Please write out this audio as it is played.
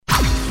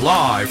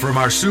Live from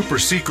our super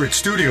secret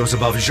studios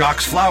above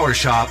Jacques' Flower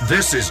Shop,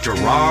 this is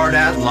Gerard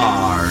at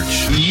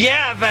Large.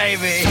 Yeah,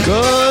 baby!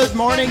 Good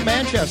morning,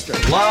 Manchester.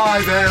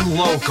 Live and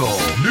local.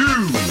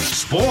 News,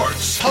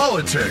 sports,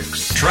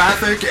 politics,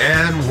 traffic,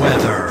 and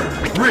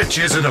weather. Rich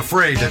isn't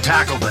afraid to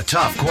tackle the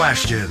tough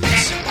questions.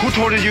 Who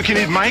told you you can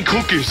eat my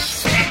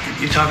cookies?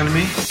 You talking to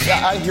me?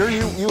 Yeah, I hear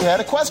you had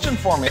a question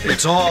for me.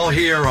 It's all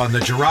here on the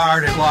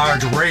Gerard at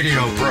Large radio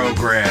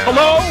program.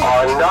 Hello?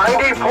 On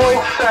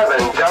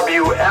 90.7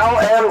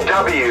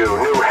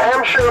 WLMW, New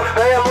Hampshire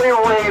Family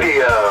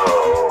Radio.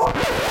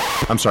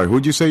 I'm sorry,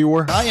 who'd you say you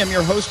were? I am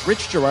your host,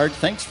 Rich Gerard.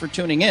 Thanks for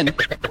tuning in.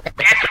 That's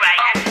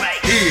right.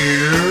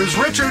 Here's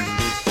Richard.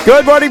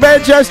 Good morning,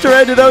 Manchester,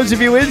 and to those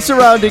of you in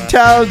surrounding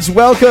towns,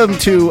 welcome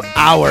to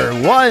Hour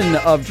 1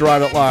 of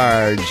Gerard at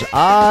Large.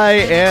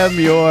 I am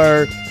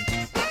your...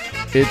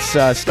 It's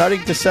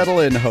starting to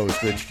settle in,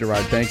 host Rich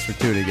Gerard. Thanks for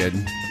tuning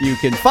in. You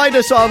can find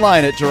us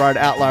online at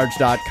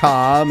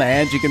GerardAtLarge.com,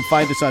 and you can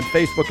find us on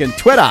Facebook and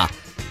Twitter.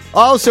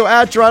 Also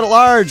at Gerard at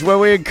Large, where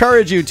we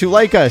encourage you to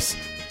like us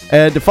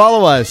and to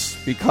follow us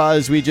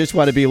because we just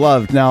want to be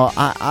loved. Now,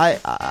 I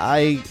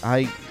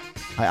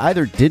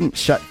either didn't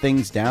shut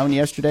things down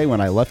yesterday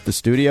when I left the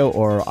studio,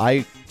 or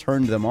I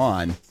turned them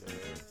on.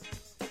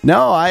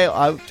 No,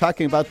 I'm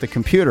talking about the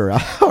computer,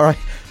 or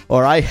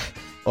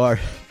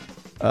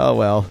oh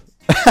well.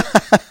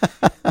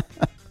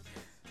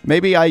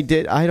 Maybe I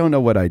did. I don't know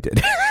what I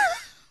did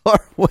or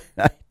when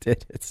I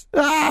did it.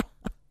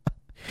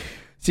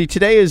 See,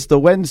 today is the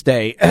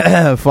Wednesday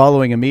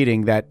following a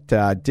meeting that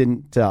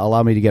didn't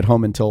allow me to get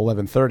home until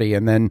 11:30,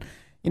 and then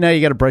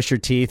you got to brush your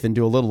teeth and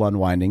do a little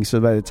unwinding. So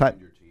by the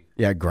time,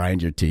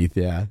 grind your teeth.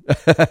 Yeah,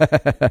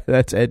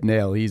 that's Ed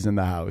Nail. He's in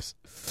the house.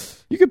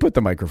 You can put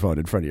the microphone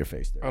in front of your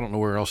face there. I don't know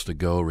where else to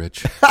go,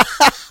 Rich.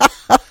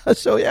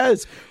 So,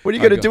 yes, what are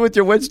you going to do with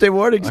your Wednesday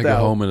mornings now? I go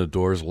home and the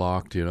door's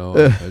locked,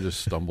 I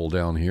just stumble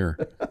down here.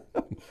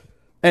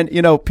 And,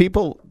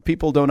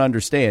 people don't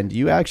understand.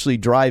 You actually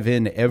drive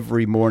in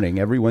every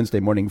Wednesday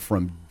morning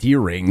from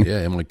Deering.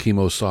 Yeah, I'm like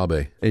Kimo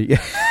Sabe.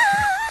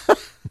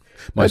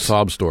 My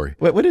sob story.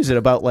 What is it,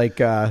 about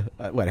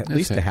at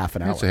least a half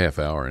an hour? It's a half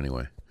hour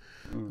anyway.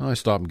 I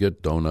stop and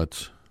get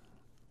donuts.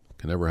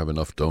 Can never have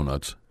enough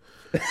donuts.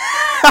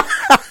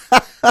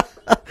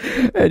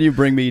 And you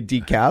bring me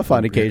decaf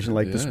on occasion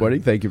like this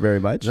morning. Thank you very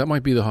much. That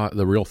might be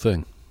the real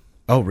thing.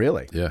 Oh,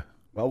 really? Yeah.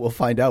 Well, we'll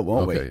find out,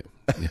 won't we?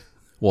 Yeah.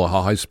 Well, a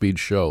high-speed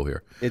show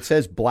here. It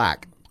says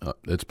black.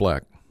 It's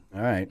black.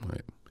 All right.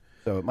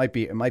 So it might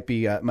be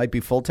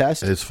full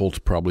test. It's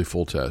probably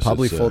full test.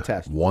 Probably full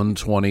test.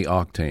 120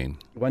 octane.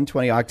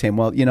 120 octane.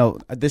 Well,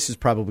 this is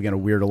probably going to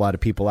weird a lot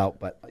of people out,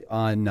 but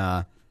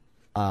on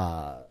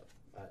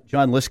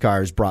John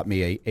Liscar's brought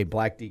me a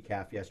black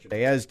decaf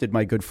yesterday, as did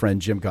my good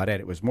friend Jim Gaudette.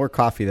 It was more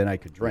coffee than I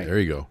could drink. There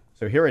you go.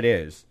 So here it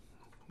is.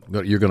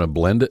 You're going to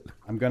blend it?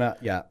 I'm going to,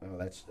 yeah. Oh,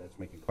 that's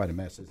making quite a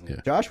mess, isn't it?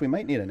 Yeah. Josh, we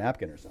might need a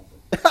napkin or something.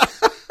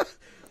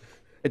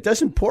 It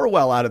doesn't pour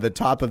well out of the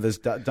top of this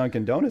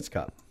Dunkin' Donuts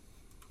cup.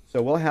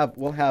 So we'll have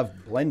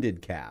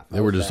blended calf. They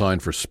were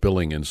designed for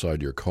spilling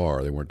inside your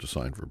car. They weren't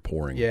designed for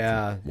pouring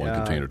from one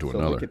container to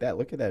another. Look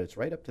at that. It's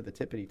right up to the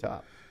tippity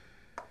top.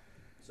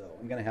 So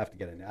I'm going to have to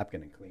get a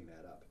napkin and clean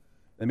that up.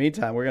 In the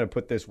meantime, we're going to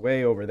put this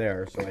way over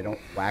there so I don't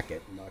whack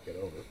it and knock it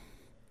over.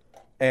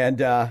 And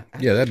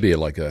that'd be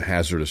like a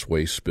hazardous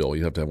waste spill.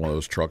 You'd have to have one of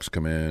those trucks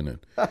come in and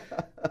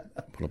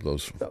put up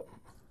those. So,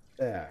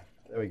 there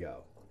we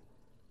go.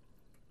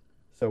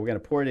 So we're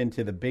going to pour it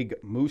into the big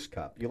moose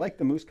cup. You like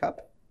the moose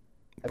cup?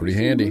 Pretty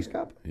handy. Moose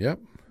cup? Yep.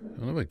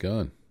 I have a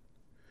gun.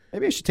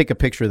 Maybe I should take a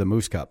picture of the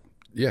moose cup.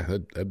 Yeah,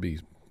 that'd be.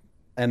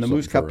 And the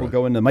moose cup will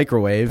go in the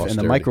microwave, posterity.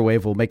 And the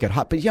microwave will make it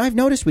hot. But I've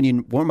noticed when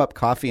you warm up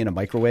coffee in a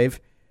microwave,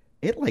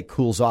 it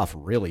cools off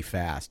really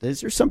fast.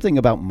 Is there something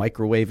about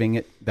microwaving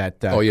it that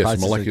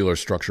it's molecular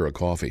structure of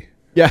coffee.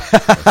 Yeah.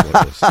 That's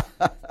what it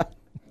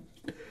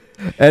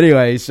is.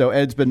 Anyway, so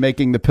Ed's been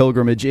making the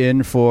pilgrimage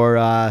in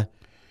for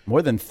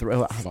more than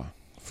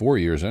 4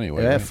 years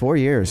anyway. Yeah, right? 4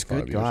 years.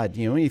 Good 5 God.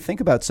 When you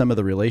think about some of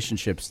the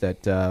relationships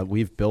that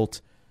we've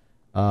built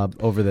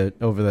over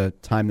the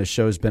time the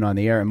show's been on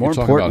the air, and more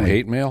You're importantly, talking about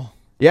hate mail?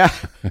 Yeah.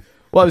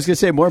 Well, I was going to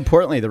say, more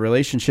importantly, the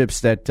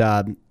relationships that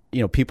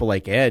people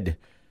like Ed,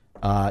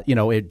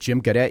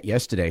 Jim Gaudette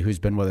yesterday, who's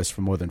been with us for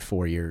more than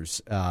 4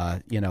 years,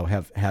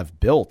 have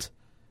built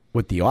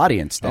with the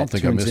audience that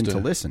tunes in to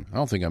listen. I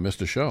don't think I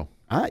missed a show.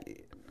 I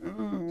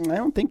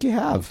don't think you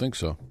have. I don't think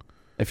so.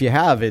 If you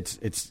have, it's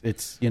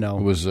It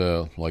was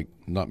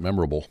not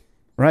memorable.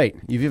 Right.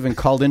 You've even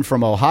called in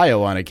from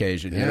Ohio on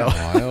occasion. Yeah,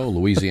 Ohio,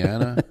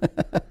 Louisiana,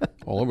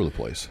 all over the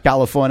place.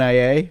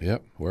 California.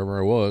 Yep, wherever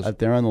I was. Up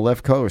there on the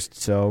left coast.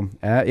 So,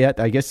 I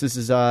guess this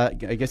is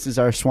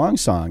our swan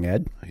song,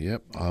 Ed.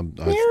 Yep. I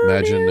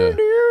imagine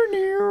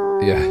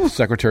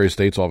Secretary of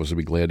State's office would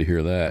be glad to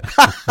hear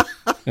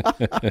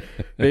that.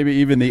 Maybe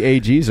even the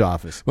AG's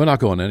office. We're not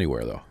going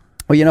anywhere, though.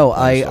 Well,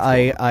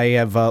 I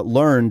have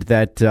learned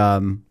that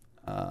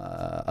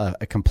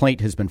a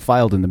complaint has been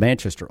filed in the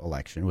Manchester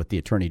election with the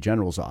Attorney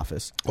General's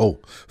office. Oh,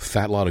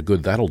 fat lot of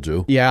good that'll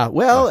do. Yeah,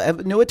 well,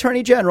 new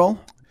Attorney General.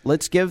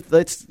 let's. Yeah,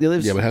 but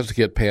it has to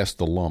get past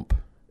the lump.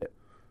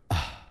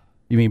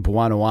 You mean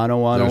Buono?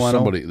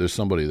 There's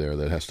somebody there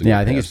that has to. Yeah,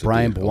 I think it's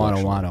Brian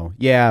Buono.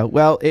 Yeah,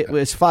 well, it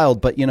was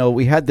filed, but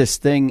we had this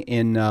thing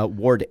in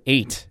Ward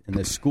 8 in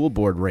the school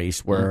board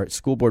race where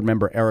school board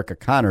member Erica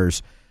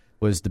Connors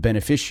was the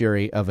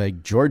beneficiary of a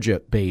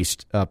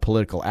Georgia-based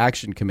political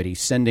action committee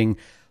sending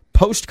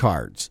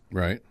postcards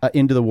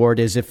into the ward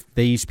as if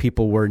these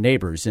people were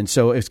neighbors, and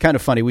so it's kind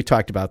of funny. We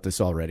talked about this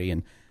already,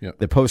 and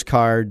the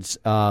postcards,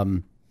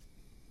 the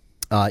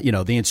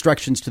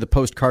instructions to the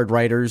postcard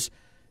writers.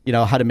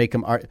 How to make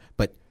them art,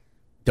 but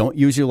don't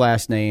use your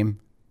last name.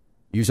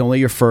 Use only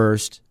your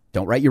first.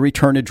 Don't write your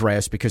return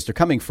address because they're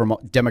coming from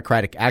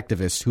Democratic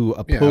activists who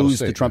oppose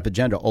the Trump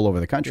agenda all over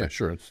the country. Yeah,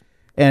 sure.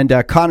 And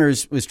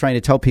Connors was trying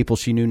to tell people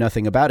she knew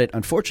nothing about it.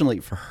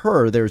 Unfortunately for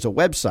her, there's a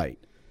website.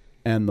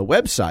 And the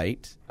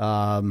website,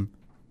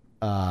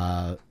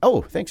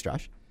 thanks,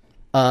 Josh.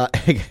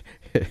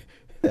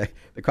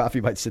 The coffee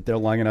might sit there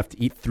long enough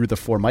to eat through the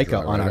Formica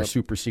on our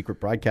super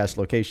secret broadcast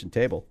location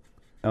table.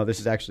 No,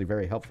 this is actually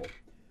very helpful.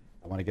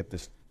 I want to get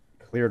this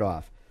cleared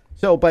off.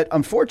 So, but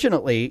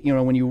unfortunately,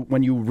 when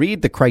you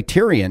read the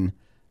criterion,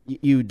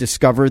 you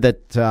discover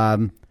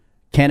that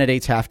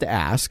candidates have to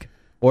ask,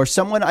 or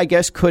someone, I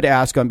guess, could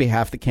ask on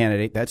behalf of the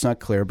candidate. That's not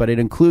clear, but it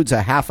includes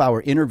a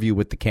half-hour interview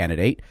with the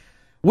candidate,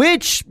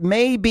 which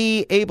may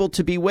be able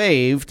to be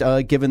waived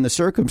given the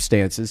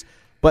circumstances.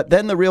 But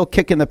then the real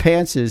kick in the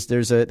pants is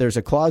there's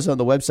a clause on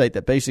the website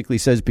that basically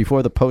says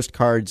before the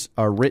postcards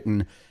are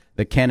written,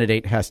 the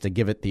candidate has to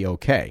give it the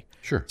okay.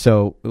 Sure.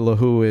 So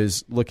LaHoo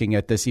is looking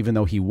at this, even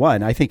though he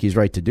won. I think he's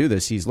right to do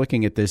this. He's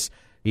looking at this.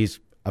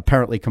 He's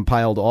apparently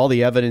compiled all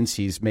the evidence.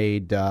 He's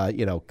made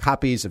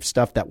copies of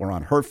stuff that were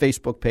on her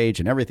Facebook page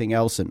and everything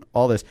else and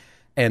all this,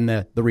 and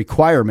the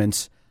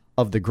requirements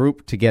of the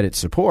group to get its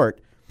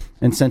support,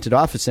 and sent it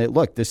off and said,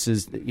 look, this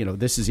is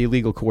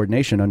illegal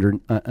coordination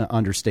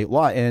under state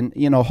law. And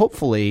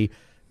hopefully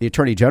the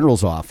Attorney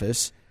General's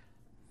office,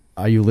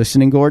 are you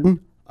listening, Gordon?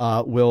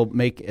 Will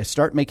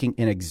start making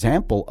an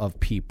example of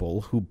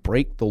people who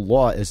break the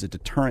law as a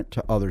deterrent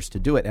to others to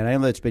do it. And I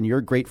know that's been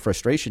your great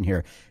frustration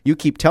here. You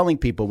keep telling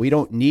people we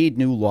don't need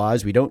new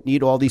laws, we don't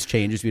need all these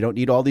changes, we don't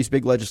need all these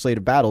big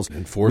legislative battles.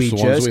 We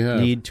just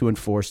need to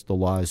enforce the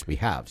laws we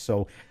have.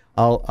 So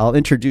I'll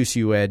introduce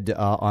you, Ed,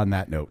 on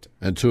that note.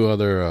 And two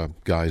other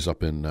guys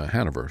up in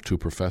Hanover, two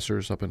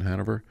professors up in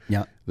Hanover.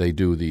 Yeah, they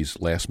do these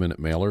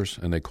last-minute mailers,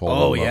 and they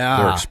call them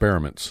they're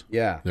experiments.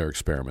 Yeah, they're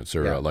experiments.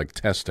 They're like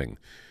testing.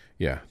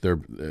 Yeah,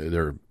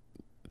 they're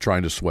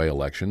trying to sway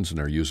elections, and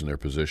they're using their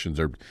positions.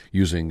 They're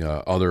using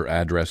other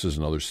addresses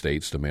in other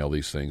states to mail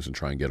these things and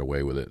try and get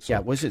away with it. So, yeah,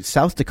 was it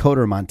South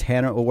Dakota or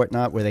Montana or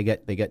whatnot where they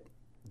get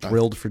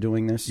drilled for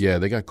doing this? Yeah,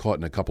 they got caught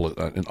in a couple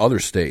of in other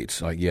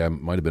states. It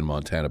might have been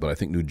Montana, but I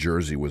think New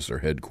Jersey was their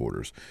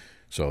headquarters.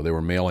 So they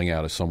were mailing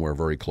out of somewhere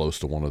very close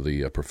to one of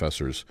the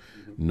professors'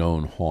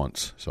 known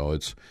haunts. So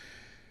it's.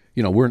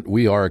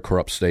 We are a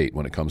corrupt state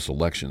when it comes to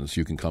elections.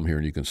 You can come here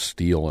and you can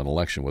steal an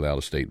election without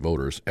a state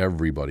voters.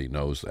 Everybody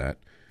knows that,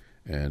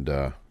 and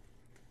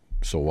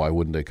so why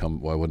wouldn't they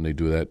come? Why wouldn't they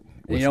do that?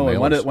 With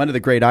one of the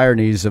great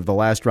ironies of the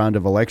last round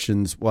of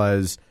elections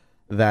was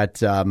that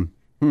Kelly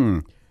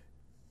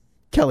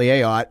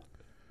Ayotte,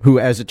 who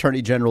as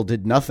Attorney General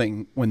did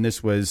nothing when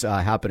this was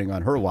happening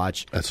on her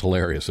watch. That's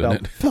hilarious, isn't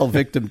it? Fell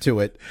victim to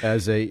it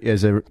as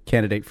a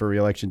candidate for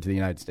re-election to the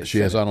United States. She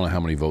has, I don't know how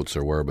many votes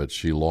there were, but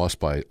she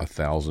lost by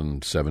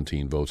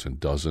 1,017 votes and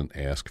doesn't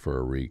ask for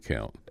a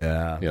recount.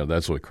 Yeah,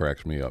 that's what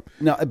cracks me up.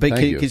 No,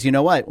 because you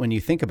know what? When you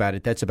think about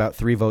it, that's about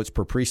 3 votes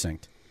per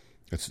precinct.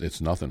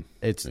 It's nothing.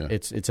 It's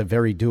a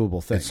very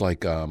doable thing. It's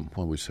like what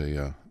would we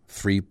say?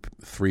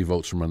 Three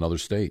votes from another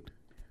state,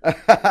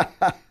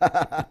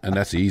 and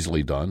that's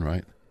easily done,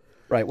 right?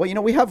 Right.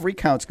 Well, we have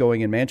recounts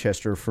going in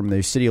Manchester from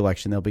the city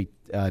election. They'll be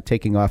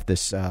taking off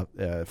this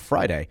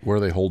Friday. Where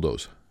do they hold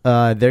those?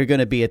 They're going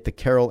to be at the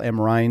Carol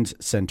M. Rhines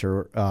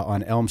Center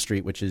on Elm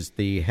Street, which is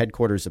the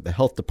headquarters of the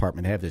health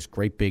department. They have this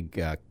great big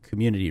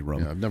community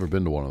room. Yeah, I've never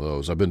been to one of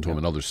those. I've been to them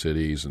in other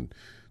cities and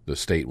the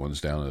state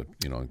ones down at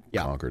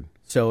Concord.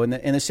 So, and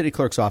the city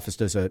clerk's office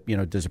does a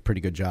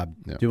pretty good job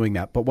doing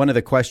that. But one of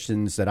the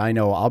questions that I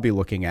know I'll be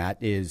looking at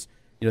is,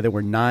 there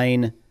were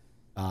 9.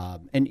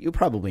 And you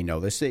probably know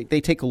this. They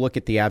take a look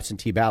at the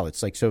absentee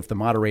ballots. Like, so if the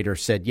moderator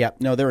said,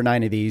 there are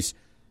 9 of these,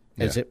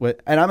 and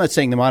I'm not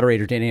saying the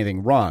moderator did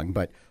anything wrong,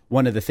 but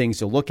one of the things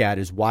to look at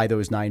is why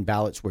those 9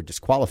 ballots were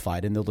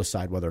disqualified, and they'll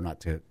decide whether or not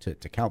to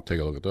count them.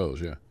 Take a look at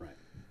those, yeah. Right.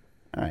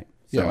 All right.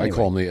 So anyway. I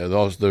call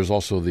them there's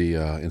also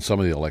in some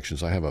of the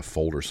elections, I have a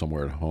folder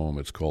somewhere at home.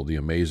 It's called The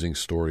Amazing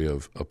Story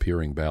of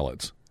Appearing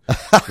Ballots.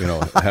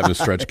 Having to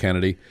stretch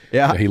Kennedy.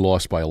 Yeah. He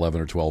lost by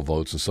 11 or 12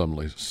 votes, and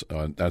suddenly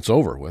that's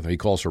over with. He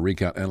calls for a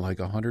recount, and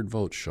 100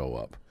 votes show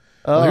up.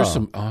 Oh. Well, here's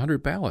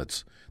 100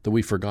 ballots that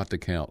we forgot to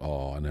count.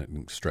 Oh, and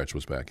then Stretch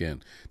was back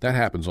in. That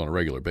happens on a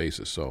regular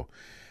basis. So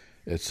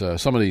it's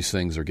some of these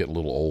things are getting a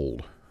little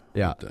old.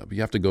 Yeah. But you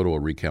have to go to a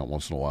recount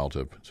once in a while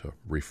to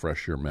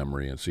refresh your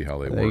memory and see how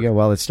they work. There you go.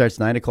 Well, it starts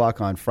 9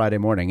 o'clock on Friday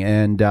morning,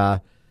 and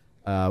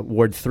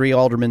Ward 3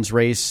 alderman's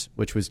race,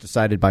 which was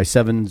decided by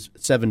seven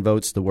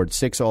votes. The Ward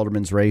 6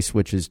 alderman's race,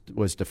 which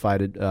was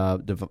decided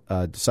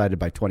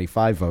by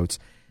 25 votes.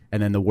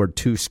 And then the Ward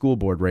 2 school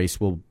board race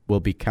will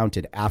be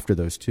counted after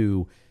those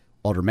two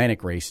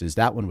aldermanic races.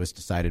 That one was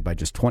decided by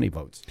just 20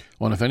 votes.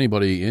 Well, and if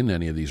anybody in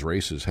any of these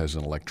races has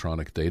an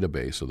electronic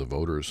database of the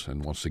voters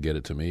and wants to get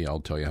it to me, I'll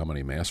tell you how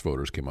many mass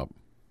voters came up.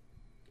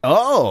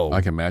 Oh.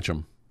 I can match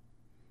them.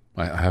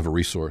 I have a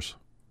resource.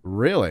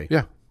 Really?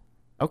 Yeah.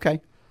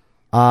 Okay.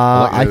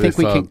 I think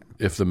we can.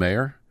 If the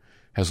mayor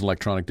has an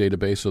electronic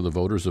database of the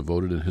voters that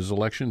voted in his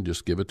election,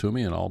 just give it to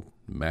me and I'll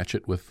match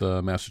it with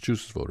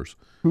Massachusetts voters.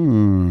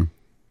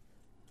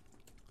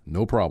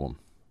 No problem.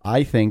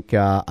 I think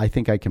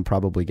I can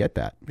probably get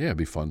that. Yeah, it'd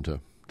be fun to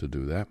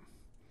do that.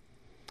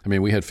 I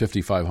mean, we had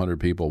 5,500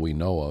 people we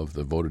know of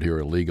that voted here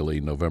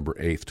illegally November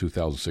 8th,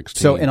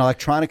 2016. So an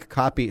electronic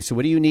copy. So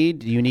what do you need?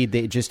 Do you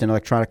need just an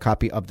electronic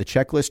copy of the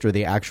checklist or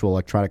the actual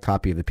electronic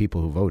copy of the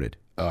people who voted?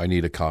 I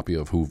need a copy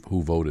of who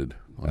voted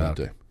on that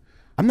day.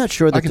 I'm not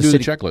sure that I can do the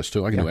checklist,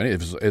 too. I can do any.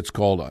 It's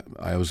called,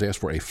 I was asked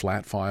for a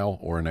flat file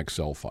or an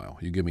Excel file.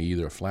 You give me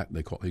either a flat,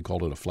 he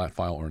called it a flat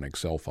file or an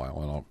Excel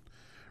file, and I'll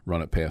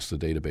run it past the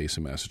database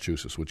in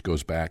Massachusetts, which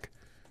goes back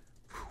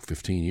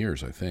 15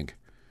 years, I think.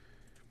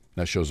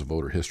 That shows the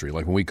voter history.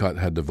 Like when we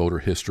had the voter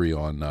history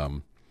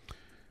on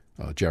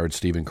Jared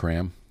Stephen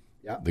Cram,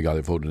 the guy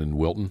that voted in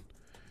Wilton,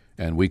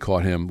 and we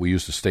caught him. We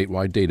used a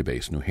statewide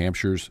database, New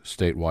Hampshire's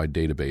statewide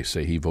database,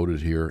 say he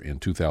voted here in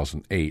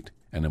 2008,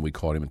 and then we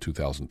caught him in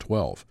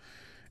 2012.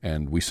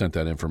 And we sent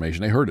that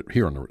information. They heard it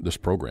here on this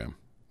program.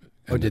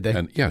 And, did they?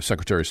 And yeah,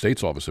 Secretary of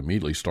State's office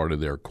immediately started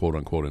their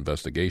quote-unquote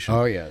investigation.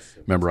 Oh, yes.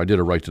 Remember, I did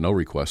a right-to-know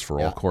request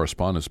for all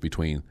correspondence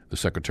between the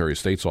Secretary of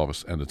State's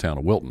office and the town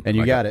of Wilton. And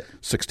you got it.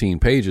 16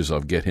 pages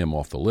of get him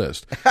off the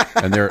list.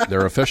 And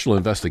their official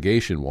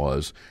investigation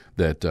was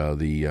that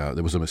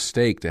there was a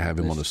mistake to have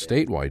him on a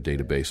statewide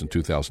database in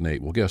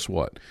 2008. Well, guess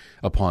what?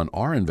 Upon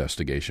our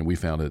investigation, we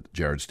found that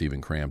Jared Stephen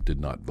Cram did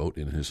not vote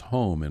in his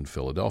home in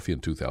Philadelphia in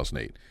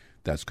 2008.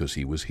 That's because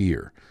he was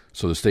here.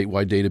 So the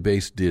statewide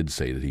database did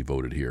say that he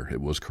voted here.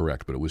 It was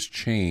correct, but it was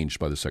changed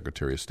by the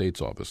Secretary of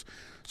State's office.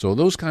 So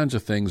those kinds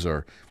of things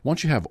are,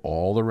 once you have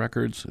all the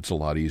records, it's a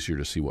lot easier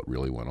to see what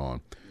really went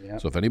on.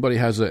 Yep. So if anybody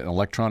has an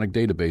electronic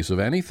database of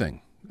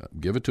anything,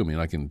 give it to me,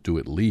 and I can do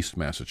at least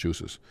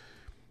Massachusetts.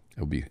 It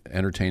would be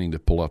entertaining to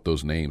pull out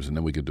those names, and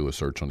then we could do a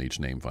search on each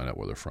name, find out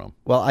where they're from.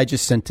 Well, I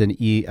just sent a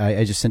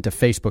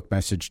Facebook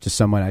message to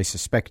someone I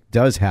suspect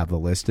does have the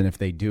list, and if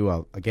they do,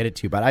 I'll get it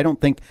to you. But I don't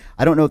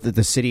know that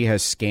the city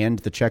has scanned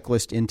the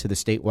checklist into the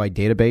statewide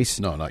database.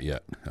 No, not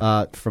yet.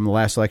 From the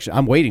last election,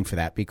 I'm waiting for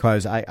that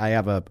because I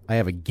have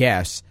a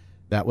guess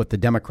that what the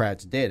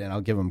Democrats did, and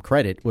I'll give them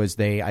credit, was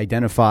they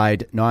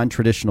identified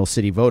non-traditional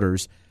city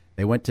voters.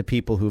 They went to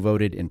people who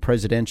voted in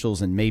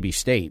presidentials and maybe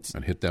states.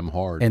 And hit them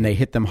hard. And they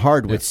hit them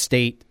hard with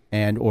state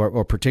and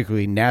or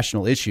particularly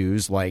national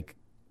issues like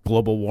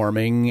global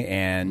warming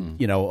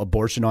and,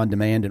 abortion on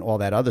demand and all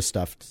that other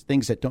stuff,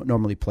 things that don't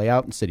normally play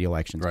out in city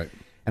elections. Right.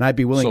 And I'd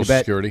be willing to bet. Social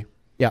Security.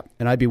 Yeah,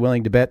 and I'd be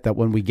willing to bet that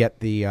when we get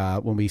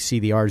when we see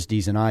the R's,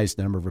 D's, and I's,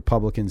 the number of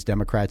Republicans,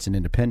 Democrats, and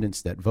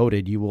independents that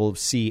voted, you will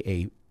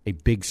see a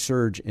big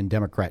surge in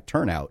Democrat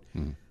turnout,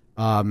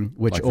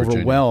 which like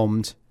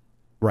overwhelmed.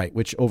 Right,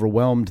 which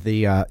overwhelmed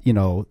the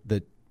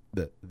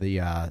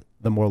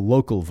more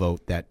local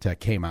vote that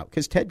came out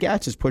because Ted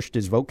Gatz has pushed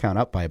his vote count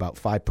up by about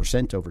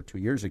 5% over 2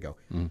 years ago,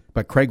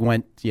 but Craig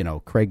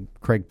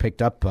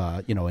picked up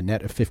a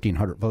net of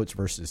 1,500 votes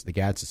versus the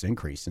Gatz's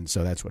increase, and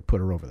so that's what put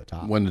her over the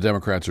top. When the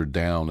Democrats are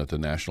down at the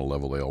national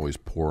level, they always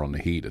pour on the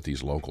heat at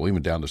these local,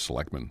 even down to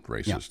selectman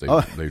races.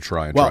 Yeah. They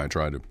try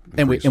to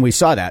increase. And we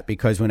saw that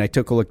because when I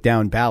took a look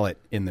down ballot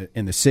in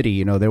the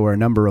city, there were a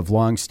number of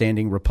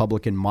long-standing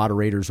Republican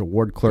moderators or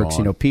ward clerks,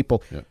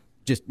 people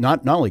just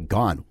not only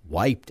gone,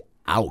 wiped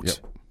out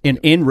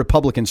in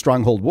Republican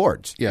stronghold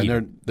wards. Yeah,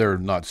 and they're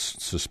not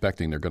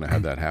suspecting they're going to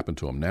have that happen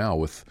to them now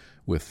with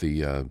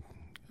the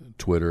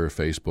Twitter,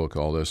 Facebook,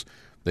 all this.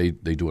 They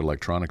do it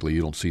electronically.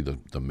 You don't see the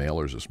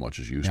mailers as much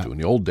as you used to. In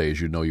the old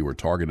days, you were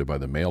targeted by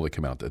the mail that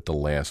came out at the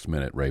last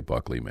minute, Ray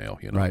Buckley mail.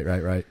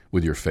 Right.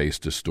 With your face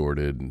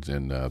distorted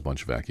and a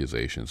bunch of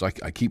accusations.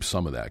 I keep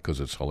some of that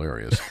because it's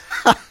hilarious.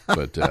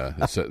 But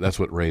that's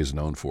what Ray's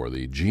known for,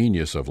 the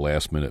genius of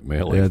last minute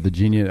mailing. Yeah, the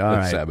genius. All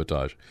right.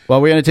 Sabotage.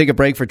 Well, we're going to take a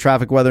break for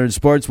traffic, weather, and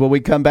sports. When we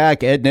come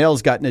back, Ed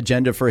Nail's got an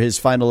agenda for his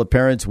final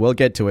appearance. We'll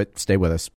get to it. Stay with us.